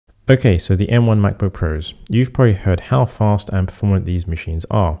Okay, so the M1 MacBook Pros. You've probably heard how fast and performant these machines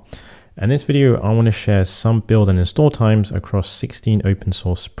are. In this video, I want to share some build and install times across 16 open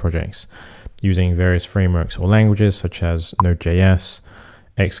source projects using various frameworks or languages such as Node.js,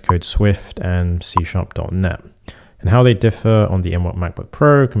 Xcode Swift, and C#.NET, and how they differ on the M1 MacBook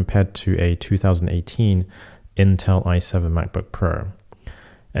Pro compared to a 2018 Intel i7 MacBook Pro.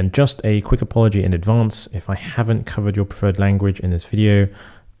 And just a quick apology in advance if I haven't covered your preferred language in this video.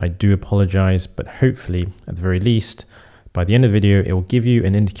 I do apologize, but hopefully, at the very least, by the end of the video, it will give you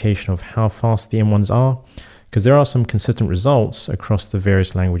an indication of how fast the M1s are, because there are some consistent results across the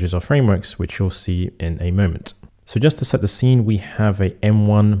various languages or frameworks, which you'll see in a moment. So just to set the scene, we have a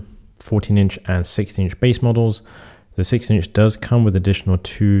M1 14-inch and 16-inch base models. The 16-inch does come with additional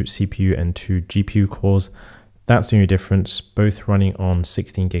 2 CPU and 2 GPU cores. That's the only difference, both running on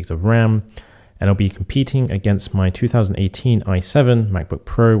 16 gigs of RAM. And I'll be competing against my 2018 i7 MacBook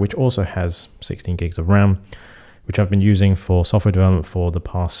Pro, which also has 16 gigs of RAM, which I've been using for software development for the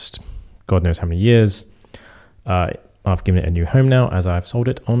past God knows how many years. I've given it a new home now as I've sold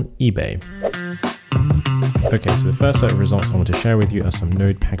it on eBay. Okay, so the first set of results I want to share with you are some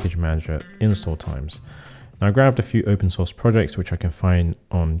Node Package Manager install times. Now I grabbed a few open source projects which I can find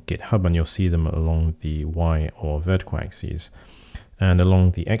on GitHub, and you'll see them along the Y or vertical axes. And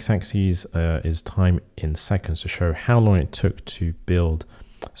along the x-axis is time in seconds to show how long it took to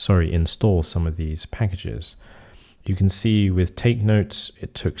install some of these packages. You can see with take notes,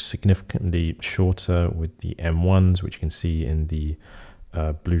 it took significantly shorter with the M1s, which you can see in the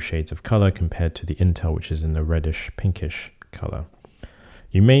blue shades of color compared to the Intel, which is in the reddish pinkish color.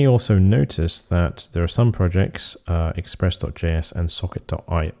 You may also notice that there are some projects, express.js and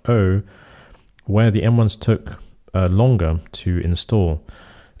socket.io, where the M1s took longer to install.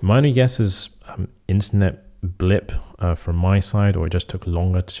 My only guess is internet blip from my side, or it just took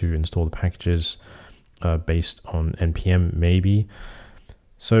longer to install the packages based on NPM maybe.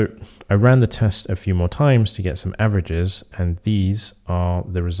 So I ran the test a few more times to get some averages, and these are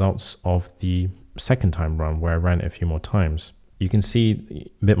the results of the second time run where I ran it a few more times. You can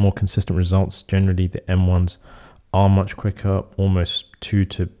see a bit more consistent results. Generally the M1s are much quicker, almost 2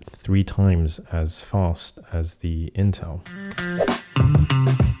 to 3 times as fast as the Intel.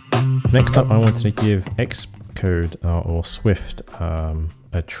 Next up, I wanted to give Xcode or Swift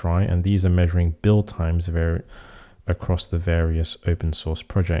a try, and these are measuring build times across the various open source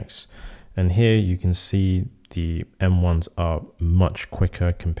projects. And here you can see the M1s are much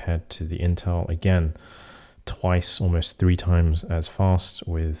quicker compared to the Intel. Again, twice, almost 3 times as fast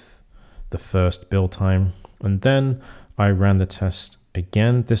with the first build time. And then I ran the test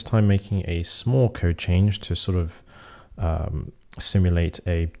again, this time making a small code change to sort of simulate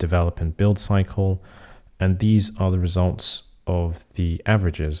a develop and build cycle. And these are the results of the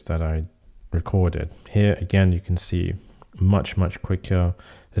averages that I recorded. Here again, you can see much quicker,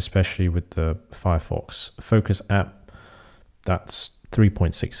 especially with the Firefox Focus app. That's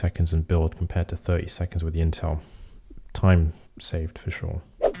 3.6 seconds in build compared to 30 seconds with the Intel. Time saved for sure.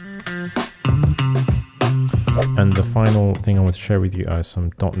 And the final thing I want to share with you are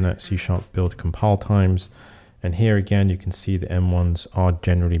some .NET C# build compile times. And here again, you can see the M1s are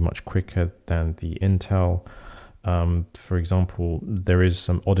generally much quicker than the Intel. For example, there is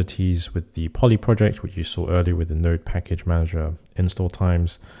some oddities with the Poly project, which you saw earlier with the Node Package Manager install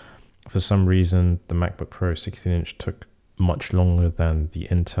times. For some reason, the MacBook Pro 16-inch took much longer than the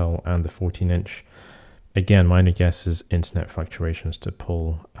Intel and the 14-inch. Again, my only guess is internet fluctuations to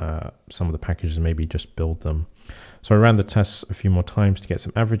pull some of the packages and maybe just build them. So I ran the tests a few more times to get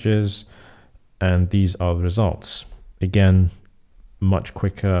some averages, and these are the results. Again, much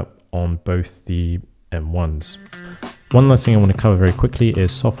quicker on both the M1s. One last thing I want to cover very quickly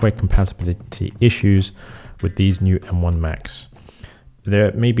is software compatibility issues with these new M1 Macs.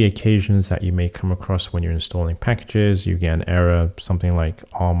 There may be occasions that you may come across when you're installing packages, you get an error, something like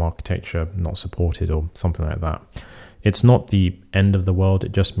ARM architecture not supported or something like that. It's not the end of the world,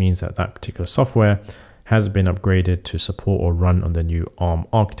 it just means that that particular software has been upgraded to support or run on the new ARM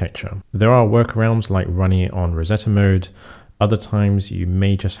architecture. There are workarounds like running it on Rosetta mode. Other times you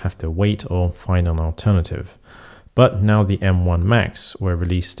may just have to wait or find an alternative. But now the M1 Macs were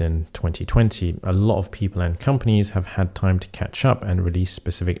released in 2020, a lot of people and companies have had time to catch up and release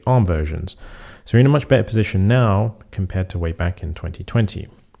specific ARM versions. So you're in a much better position now compared to way back in 2020.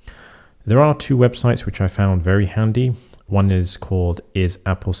 There are 2 websites which I found very handy. One is called Is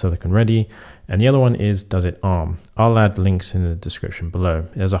Apple Silicon Ready? And the other one is Does It ARM? I'll add links in the description below.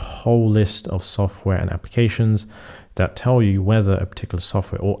 There's a whole list of software and applications that tell you whether a particular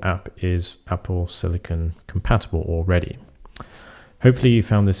software or app is Apple Silicon compatible or ready. Hopefully you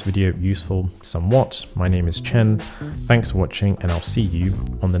found this video useful somewhat. My name is Chen. Thanks for watching, and I'll see you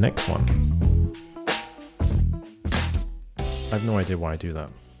on the next one. I have no idea why I do that.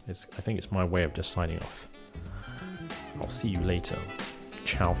 I think it's my way of just signing off. I'll see you later.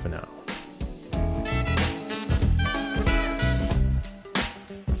 Ciao for now.